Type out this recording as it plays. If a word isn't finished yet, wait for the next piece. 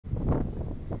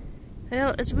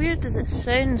Well, as weird as it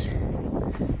sounds,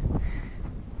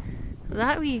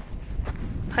 that wee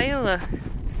pile of,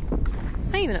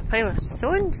 it's not even a pile of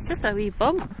stones, it's just a wee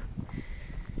bump.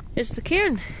 It's the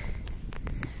cairn.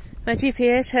 My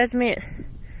GPS has me at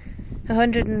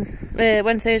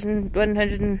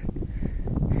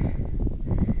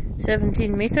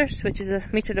 1,117 metres, which is a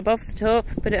metre above the top,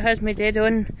 but it has me dead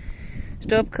on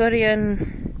Stop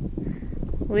Korean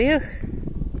Leach.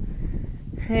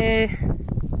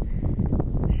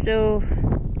 So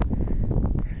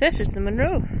this is the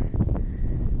Munro,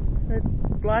 the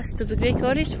last of the grey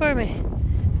quarries for me.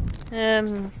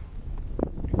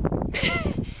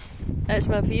 That's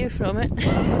my view from it.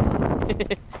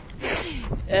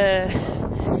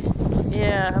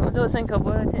 Yeah, I don't think I'll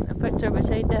bother taking a picture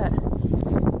beside that.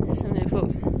 Some of the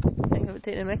folks think I would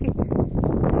take a mickey. So,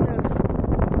 I'm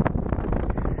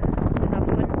gonna have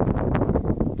fun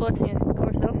plotting a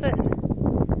course off this.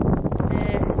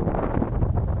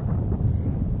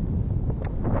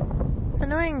 It's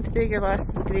annoying to do your last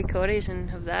of the grey quarries and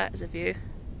have that as a view.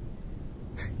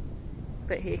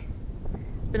 But hey,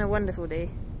 it's been a wonderful day.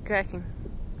 Cracking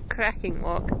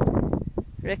walk.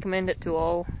 Recommend it to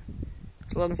all,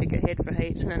 as long as you get head for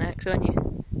heights and an axe on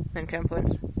you, and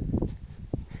crampons.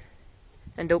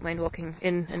 And don't mind walking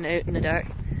in and out in the dark.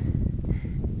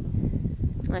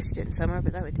 Unless you do it in summer,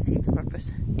 but that would defeat the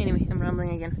purpose. Anyway, I'm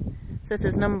rambling again. So this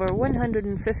is number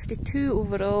 152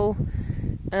 overall,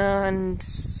 and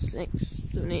 6,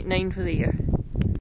 7, 8, 9 for the year.